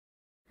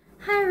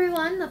Hi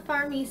everyone, the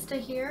Farmista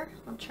here.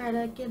 I'll try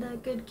to get a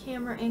good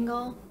camera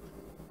angle.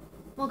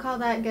 We'll call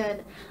that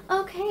good.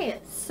 Okay,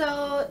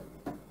 so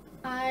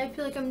I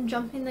feel like I'm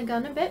jumping the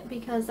gun a bit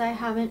because I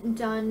haven't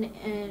done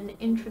an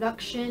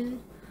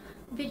introduction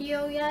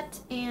video yet,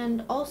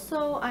 and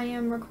also I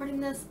am recording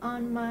this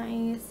on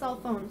my cell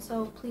phone,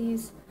 so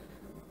please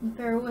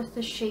bear with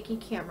the shaky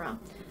camera.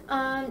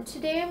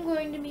 Today I'm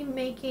going to be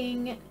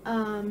making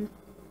a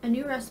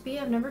new recipe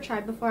I've never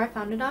tried before. I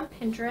found it on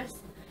Pinterest.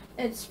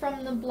 It's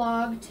from the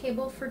blog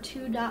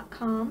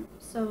tablefor2.com,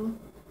 so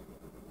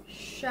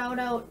shout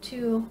out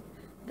to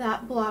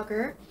that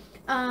blogger.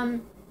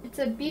 It's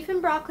a beef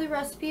and broccoli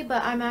recipe,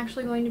 but I'm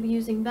actually going to be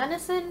using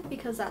venison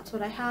because that's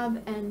what I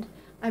have, and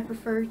I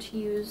prefer to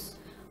use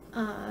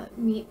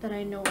meat that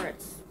I know where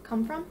it's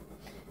come from.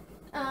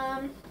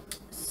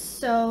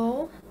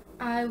 So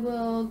I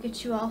will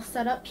get you all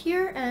set up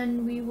here,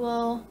 and we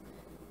will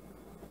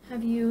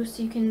have you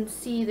so you can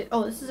see the,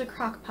 oh, this is a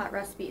crock pot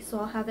recipe, so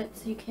I'll have it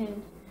so you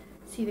can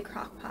see the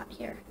crock pot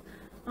here.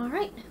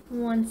 Alright,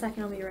 1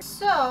 second, I'll be right.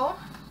 So,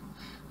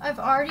 I've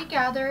already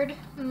gathered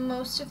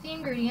most of the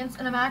ingredients,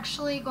 and I'm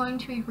actually going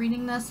to be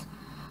reading this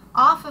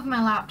off of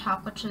my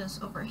laptop, which is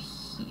over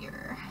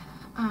here.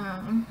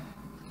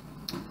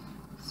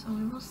 So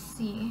we will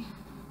see.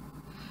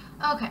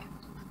 Okay,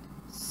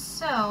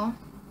 so,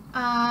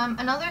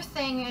 another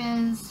thing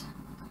is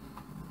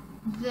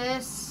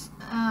this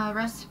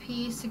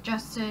recipe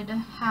suggested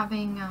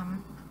having,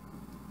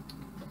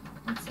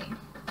 let's see.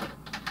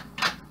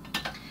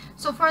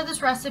 So for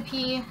this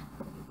recipe,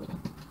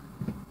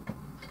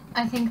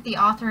 I think the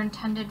author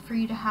intended for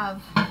you to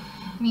have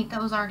meat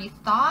that was already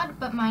thawed,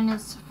 but mine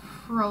is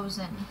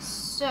frozen.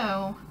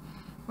 So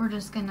we're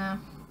just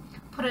gonna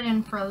put it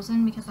in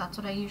frozen because that's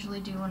what I usually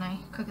do when I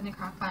cook in the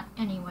crock pot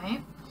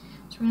anyway.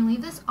 So we're gonna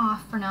leave this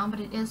off for now, but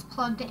it is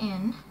plugged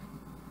in.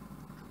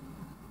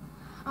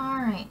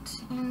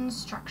 Alright,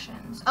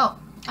 instructions. Oh,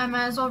 I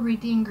might as well read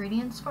the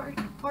ingredients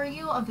for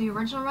you of the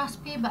original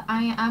recipe, but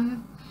I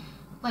am,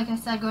 like I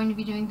said, going to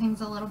be doing things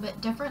a little bit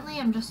differently.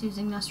 I'm just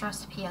using this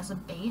recipe as a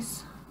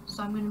base,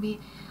 so I'm going to be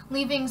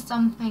leaving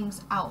some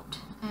things out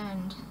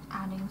and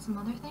adding some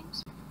other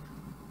things.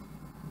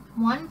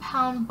 1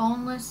 pound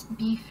boneless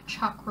beef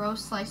chuck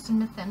roast sliced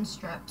into thin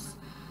strips,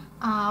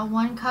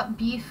 1 cup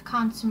beef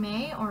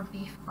consommé or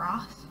beef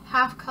broth,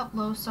 ½ cup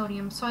low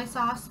sodium soy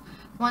sauce,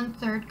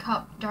 1/3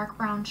 cup dark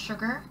brown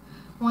sugar,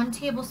 1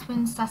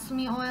 tablespoon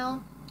sesame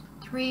oil,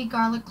 3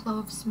 garlic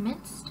cloves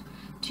minced,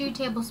 2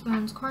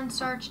 tablespoons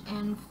cornstarch,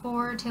 and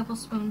 4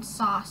 tablespoons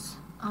sauce.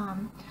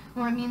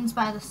 What it means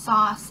by the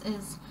sauce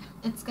is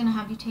it's going to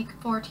have you take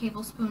 4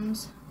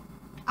 tablespoons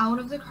out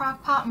of the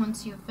crock pot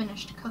once you've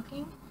finished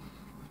cooking.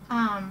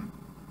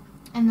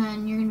 And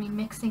then you're going to be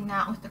mixing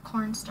that with the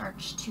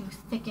cornstarch to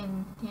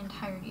thicken the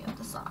entirety of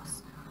the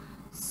sauce.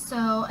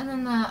 So, and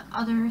then the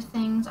other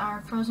things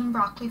are frozen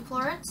broccoli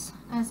florets,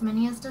 as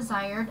many as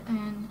desired,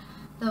 and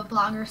the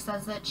blogger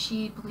says that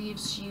she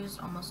believes she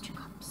used almost 2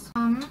 cups.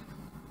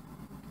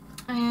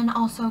 And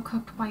also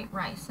cooked white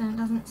rice, and it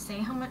doesn't say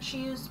how much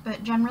she used,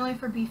 but generally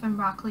for beef and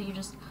broccoli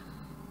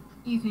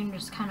you can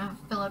just kind of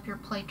fill up your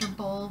plate or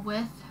bowl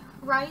with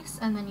rice,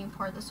 and then you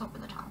pour this over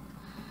the top.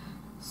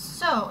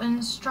 So,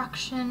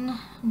 instruction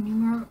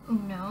numero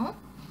uno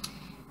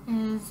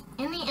is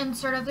in the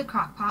insert of the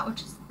crock pot,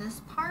 which is this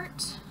part,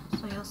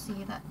 so you'll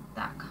see that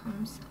that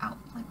comes out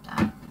like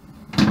that.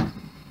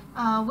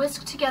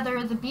 Whisk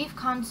together the beef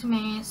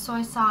consommé,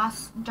 soy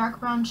sauce, dark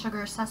brown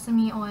sugar,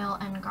 sesame oil,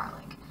 and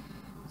garlic.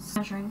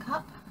 Measuring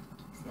cup.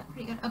 See that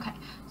pretty good? Okay,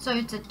 so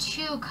it's a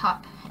 2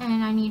 cup,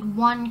 and I need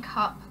 1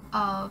 cup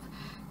of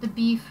the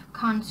beef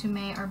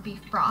consommé or beef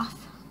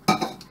broth.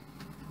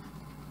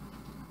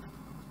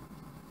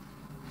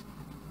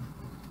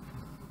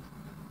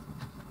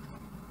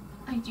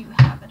 I do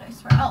have it, I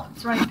swear. Oh,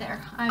 it's right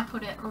there. I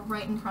put it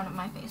right in front of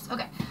my face.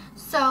 Okay,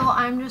 so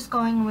I'm just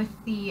going with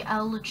the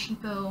El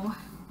Cheapo.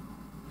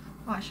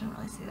 Oh, I shouldn't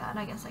really say that.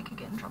 I guess I could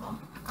get in trouble.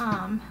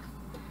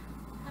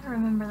 I don't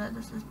remember that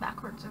this is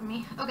backwards of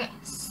me. Okay,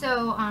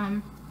 so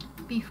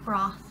beef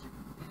broth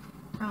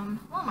from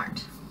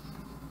Walmart.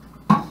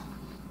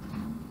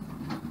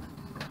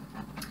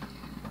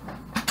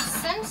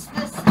 Since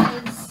this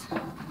is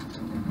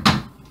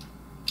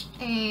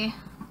a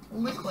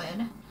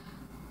liquid,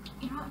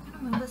 you know what, I'm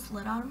gonna move this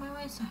lid out of my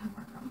way so I have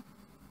more room.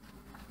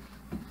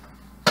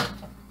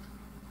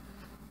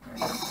 There we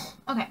go.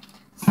 Okay,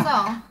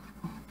 so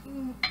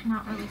you can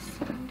not really see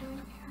what I'm doing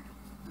here.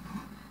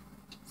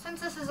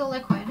 Since this is a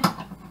liquid,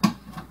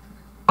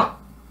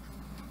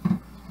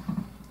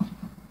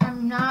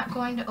 I'm not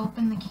going to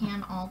open the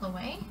can all the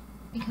way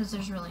because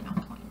there's really no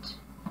point.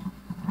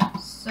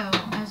 So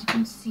as you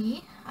can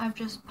see, I've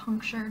just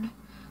punctured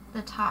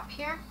the top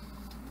here.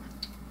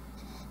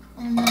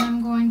 And then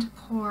I'm going to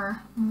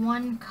pour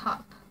 1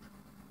 cup.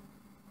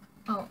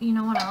 Oh, you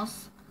know what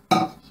else?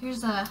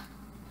 Here's a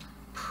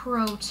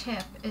pro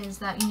tip, is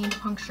that you need to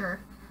puncture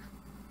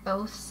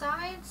both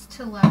sides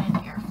to let in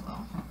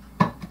airflow.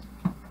 There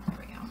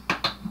we go.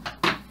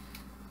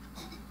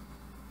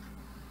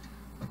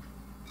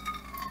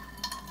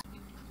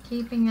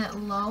 keeping it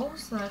low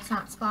so that it's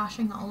not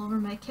splashing all over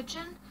my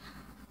kitchen.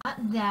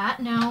 Got that.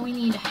 Now we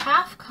need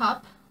 1/2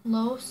 cup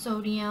low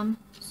sodium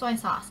soy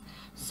sauce.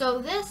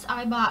 So this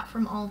I bought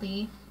from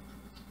Aldi,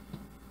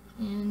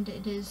 and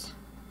it is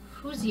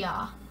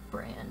Fusia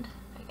brand,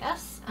 I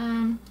guess.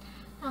 I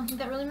don't think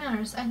that really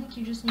matters. I think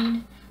you just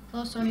need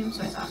low sodium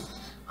soy sauce.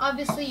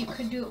 Obviously you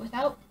could do it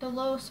without the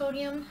low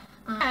sodium.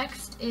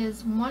 Next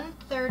is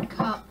 1/3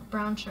 cup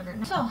brown sugar.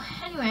 So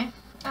anyway,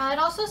 it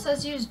also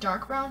says use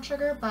dark brown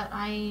sugar, but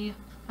I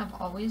have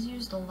always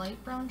used a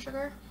light brown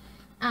sugar.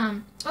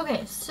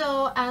 Okay,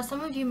 so as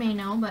some of you may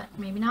know, but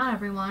maybe not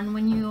everyone,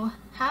 when you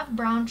have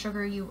brown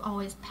sugar, you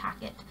always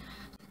pack it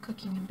for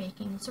cooking and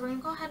baking. So we're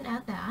going to go ahead and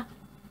add that.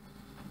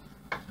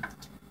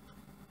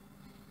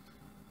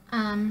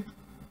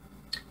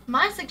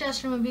 My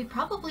suggestion would be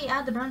probably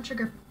add the brown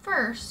sugar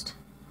first,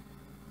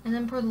 and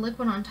then pour the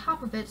liquid on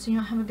top of it so you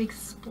don't have a big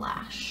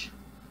splash.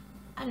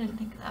 I didn't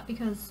think of that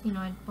because, you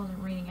know, I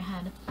wasn't reading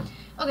ahead.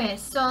 Okay,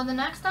 so the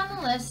next on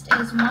the list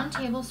is 1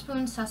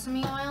 tablespoon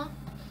sesame oil.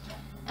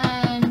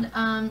 And,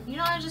 you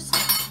know,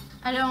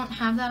 I don't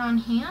have that on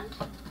hand,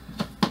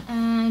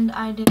 and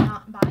I did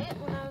not buy it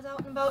when I was out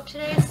and about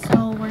today,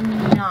 so we're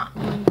not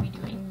going to be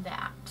doing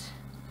that.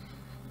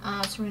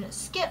 So we're going to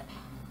skip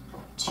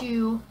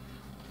to,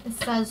 it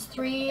says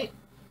 3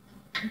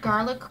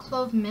 garlic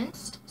clove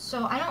minced.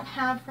 So I don't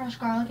have fresh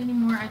garlic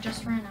anymore, I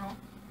just ran out.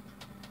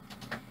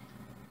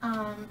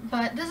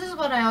 But this is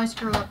what I always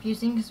grew up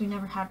using because we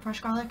never had fresh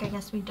garlic. I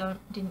guess we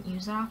didn't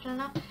use it often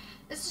enough.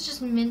 This is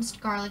just minced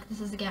garlic.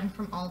 This is again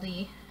from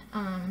Aldi,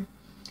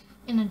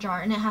 in a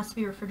jar, and it has to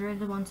be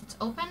refrigerated once it's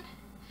open.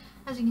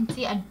 As you can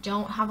see, I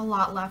don't have a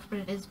lot left, but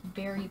it is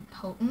very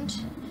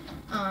potent.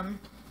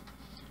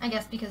 I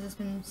guess because it's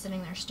been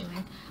sitting there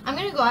stewing. I'm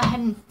going to go ahead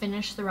and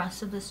finish the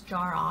rest of this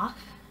jar off.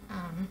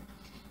 I'm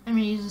going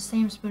to use the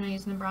same spoon I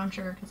used in the brown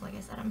sugar because, like I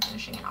said, I'm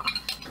finishing it off.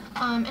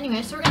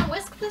 Anyway, so we're going to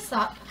whisk this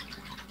up.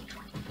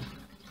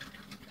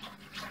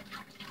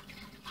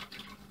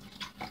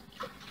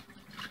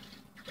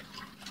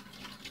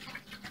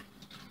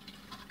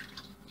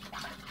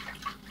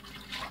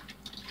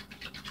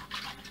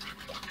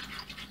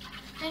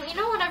 And you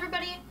know what,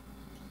 everybody?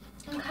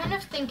 I'm kind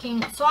of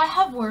thinking, so I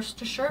have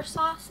Worcestershire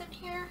sauce in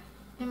here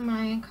in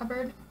my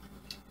cupboard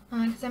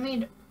because I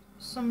made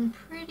some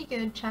pretty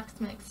good Chex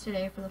Mix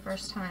today for the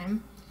first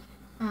time,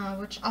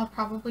 which I'll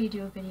probably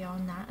do a video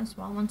on that as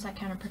well once I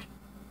kind of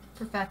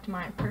perfect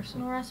my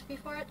personal recipe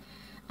for it.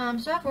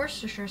 So I have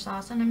Worcestershire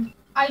sauce, and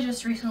I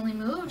just recently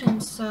moved,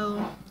 and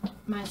so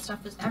my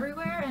stuff is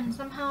everywhere, and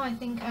somehow I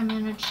think I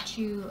managed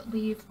to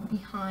leave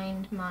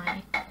behind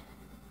my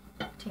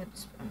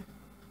tablespoon,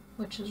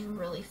 which is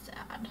really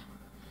sad.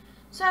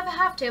 So I have a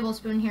 1/2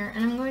 tablespoon here,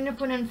 and I'm going to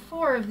put in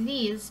 4 of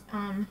these,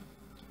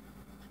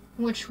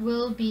 which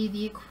will be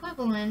the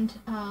equivalent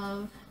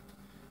of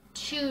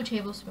 2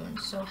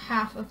 tablespoons, so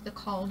 1/2 of the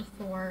called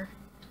for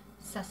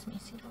sesame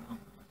seed oil.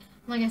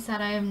 Like I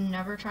said, I have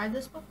never tried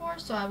this before,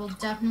 so I will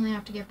definitely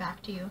have to get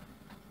back to you.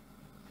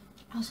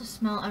 I also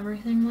smell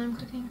everything when I'm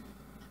cooking.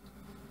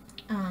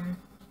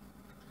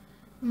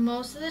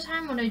 Most of the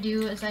time what I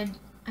do is I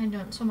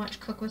don't so much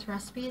cook with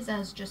recipes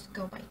as just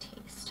go by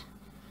taste.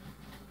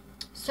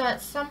 So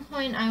at some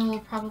point I will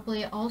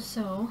probably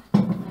also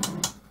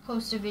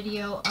post a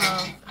video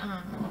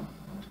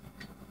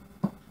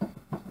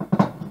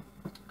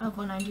of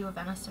when I do a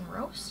venison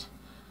roast,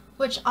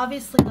 which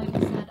obviously, like I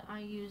said, I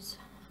use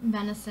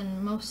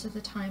venison most of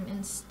the time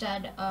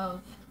instead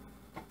of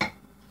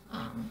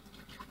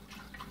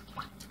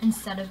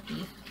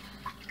beef,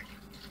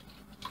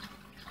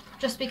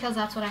 just because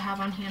that's what I have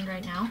on hand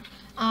right now.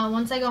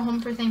 Once I go home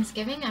for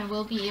Thanksgiving, I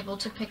will be able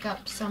to pick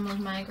up some of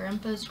my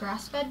grandpa's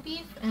grass-fed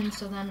beef, and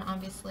so then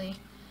obviously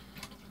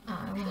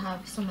I will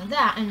have some of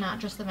that and not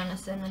just the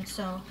venison, and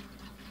so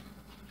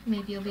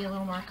maybe you'll be a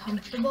little more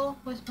comfortable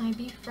with my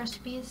beef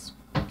recipes.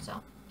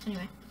 So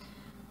anyway,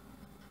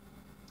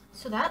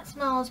 so that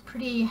smells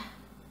pretty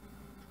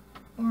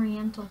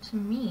oriental to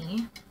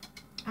me.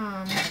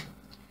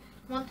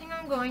 One thing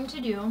I'm going to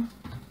do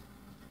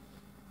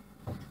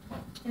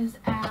is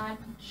add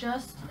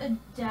just a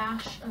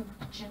dash of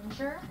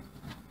ginger,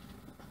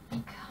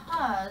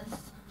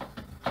 because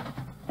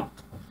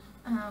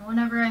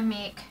whenever I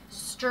make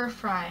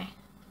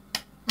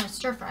my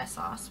stir-fry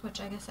sauce,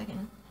 which I guess I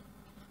can,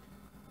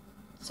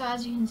 so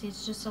as you can see,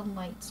 it's just a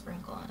light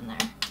sprinkle in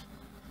there.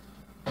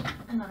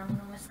 And then I'm going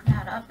to whisk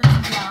that up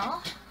as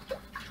well.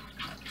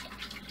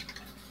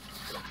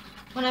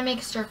 When I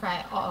make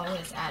stir-fry, I'll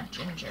always add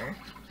ginger.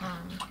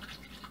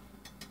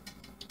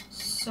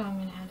 So I'm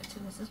going to add it to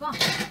this as well.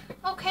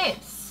 Okay,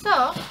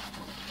 so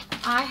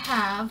I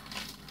have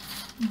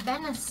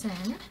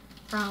venison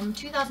from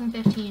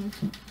 2015.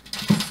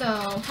 So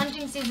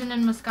hunting season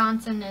in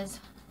Wisconsin is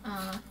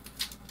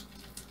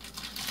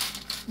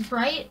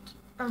right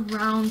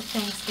around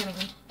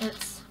Thanksgiving.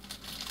 It's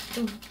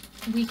the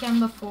weekend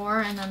before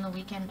and then the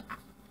weekend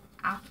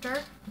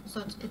after.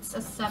 So it's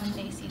a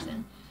 7-day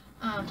season.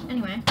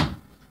 Anyway,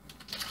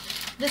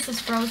 this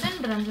is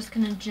frozen, but I'm just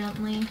going to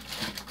gently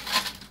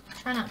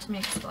try not to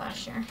make a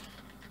splash here.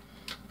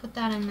 put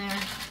that in there.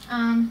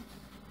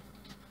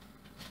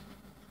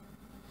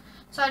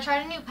 So I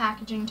tried a new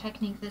packaging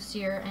technique this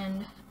year,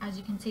 and as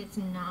you can see, it's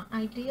not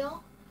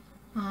ideal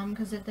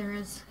because there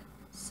is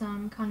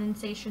some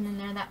condensation in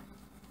there that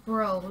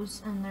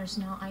froze, and there's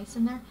no ice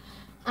in there.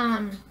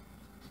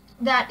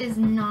 That is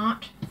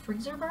not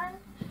freezer burn,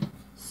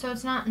 so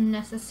it's not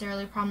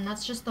necessarily a problem.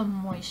 That's just the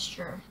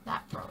moisture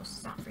that froze.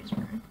 It's not freezer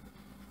burn.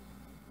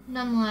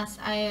 Nonetheless,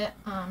 I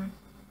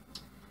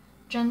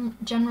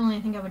generally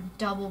I think I would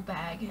double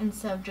bag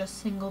instead of just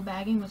single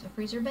bagging with a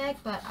freezer bag,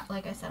 but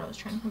like I said, I was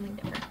trying something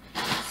different.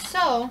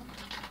 So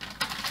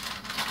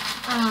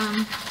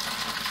I'm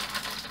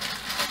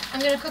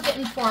gonna cook it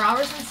in 4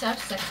 hours instead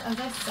of 6, as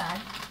I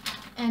said.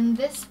 And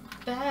this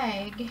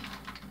bag,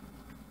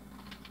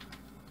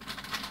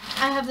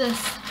 I have this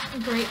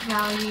Great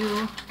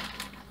Value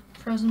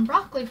frozen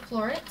broccoli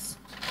florets.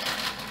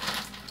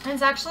 And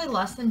it's actually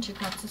less than 2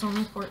 cups. It's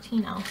only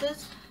 14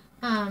 ounces.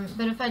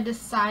 But if I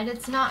decide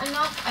it's not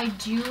enough, I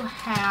do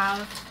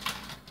have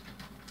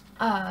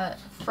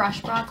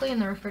fresh broccoli in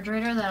the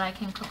refrigerator that I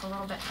can cook a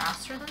little bit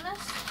faster than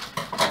this.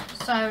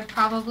 So I would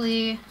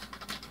probably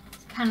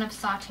kind of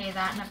saute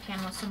that in a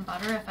pan with some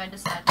butter if I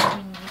decide that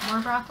we need more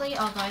broccoli,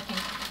 although I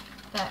think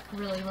that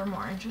really we're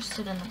more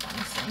interested in the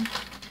venison.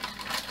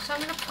 So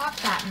I'm going to pop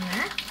that in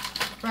there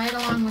right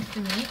along with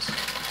the meat,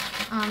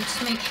 just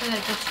to make sure that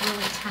it gets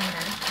really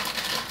tender.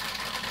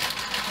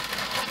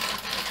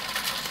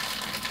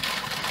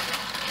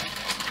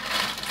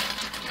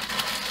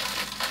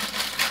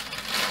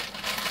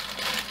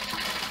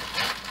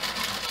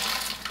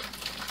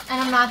 And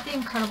I'm not the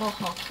Incredible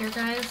Hulk here,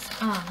 guys.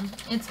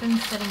 It's been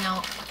sitting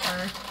out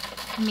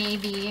for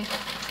maybe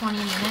 20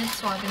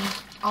 minutes while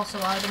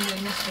I've been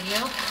doing this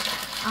video.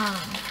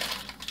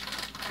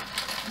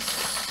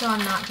 So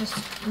I'm not just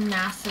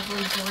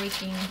massively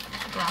breaking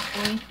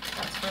broccoli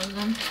that's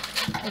frozen.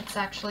 It's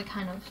actually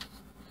kind of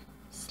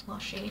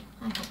slushy.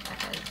 I hope that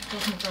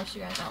doesn't gross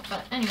you guys out.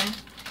 But anyway,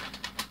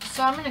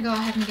 so I'm going to go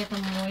ahead and get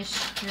the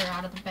moisture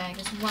out of the bag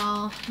as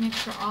well. Make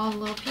sure all the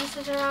little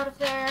pieces are out of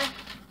there.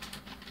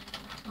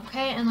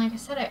 Okay, and like I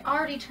said, I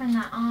already turned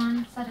that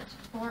on, set it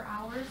to 4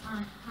 hours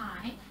on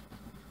high.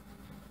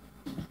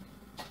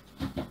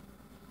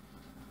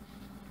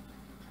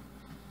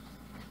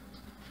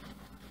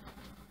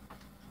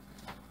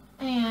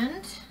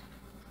 And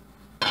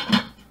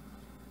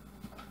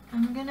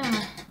I'm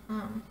gonna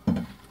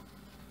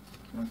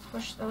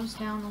push those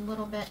down a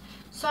little bit.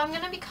 So I'm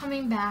gonna be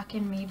coming back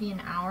in maybe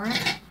an hour,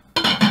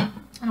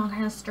 and I'll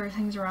kind of stir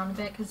things around a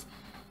bit because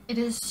it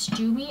is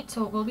stew meat,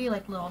 so it will be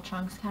like little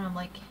chunks, kind of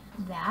like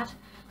that.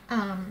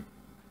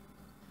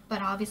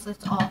 But obviously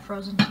it's all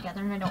frozen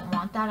together, and I don't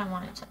want that. I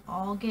want it to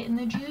all get in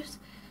the juice.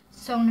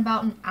 So in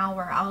about an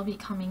hour, I'll be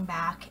coming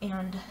back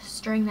and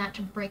stirring that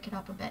to break it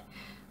up a bit.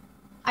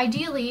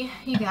 Ideally,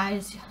 you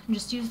guys,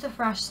 just use the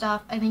fresh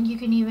stuff. I think you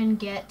can even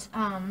get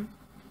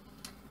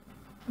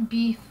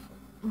beef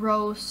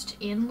roast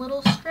in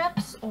little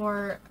strips,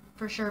 or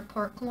for sure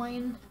pork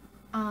loin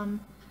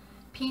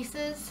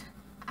pieces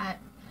at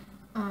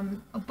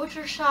a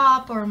butcher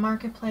shop or a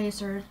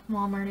marketplace or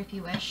Walmart if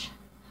you wish.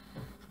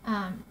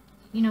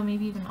 You know,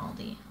 maybe even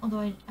Aldi. Although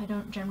I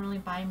don't generally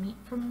buy meat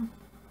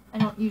I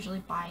don't usually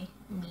buy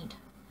meat.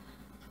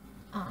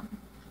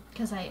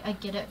 Because I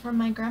get it from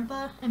my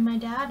grandpa and my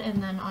dad,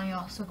 and then I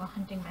also go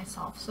hunting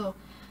myself. So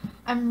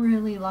I'm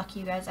really lucky,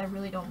 you guys. I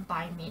really don't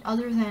buy meat,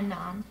 other than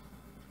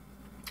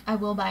I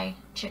will buy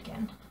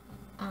chicken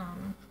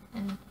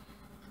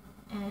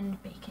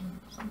and bacon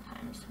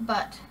sometimes.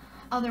 But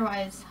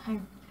otherwise,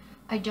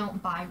 I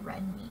don't buy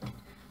red meat.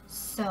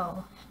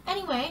 So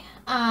anyway,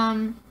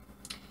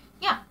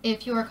 yeah,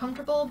 if you are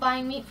comfortable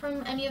buying meat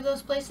from any of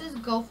those places,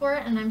 go for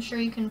it, and I'm sure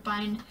you can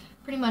find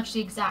pretty much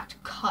the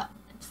exact cut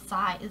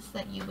size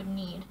that you would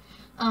need.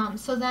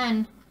 So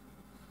then,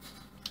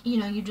 you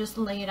know, you just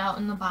lay it out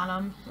in the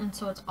bottom, and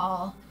so it's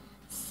all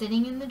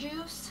sitting in the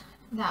juice.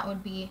 That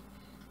would be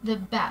the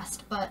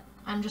best, but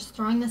I'm just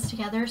throwing this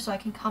together so I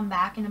can come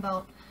back in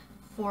about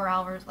 4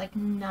 hours, like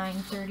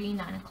 9:30,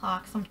 9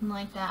 o'clock, something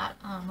like that,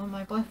 when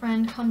my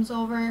boyfriend comes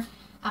over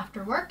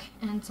after work,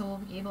 and so we'll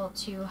be able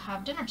to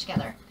have dinner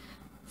together.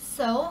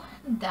 So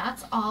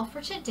that's all for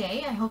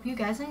today. I hope you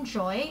guys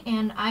enjoy,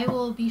 and I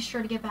will be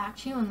sure to get back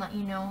to you and let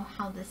you know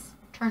how this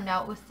turned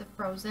out with the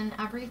frozen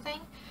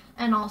everything,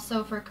 and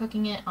also for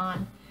cooking it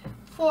on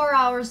 4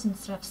 hours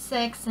instead of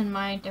 6, and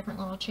my different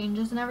little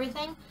changes and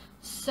everything.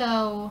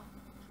 So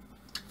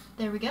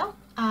there we go.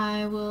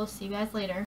 I will see you guys later.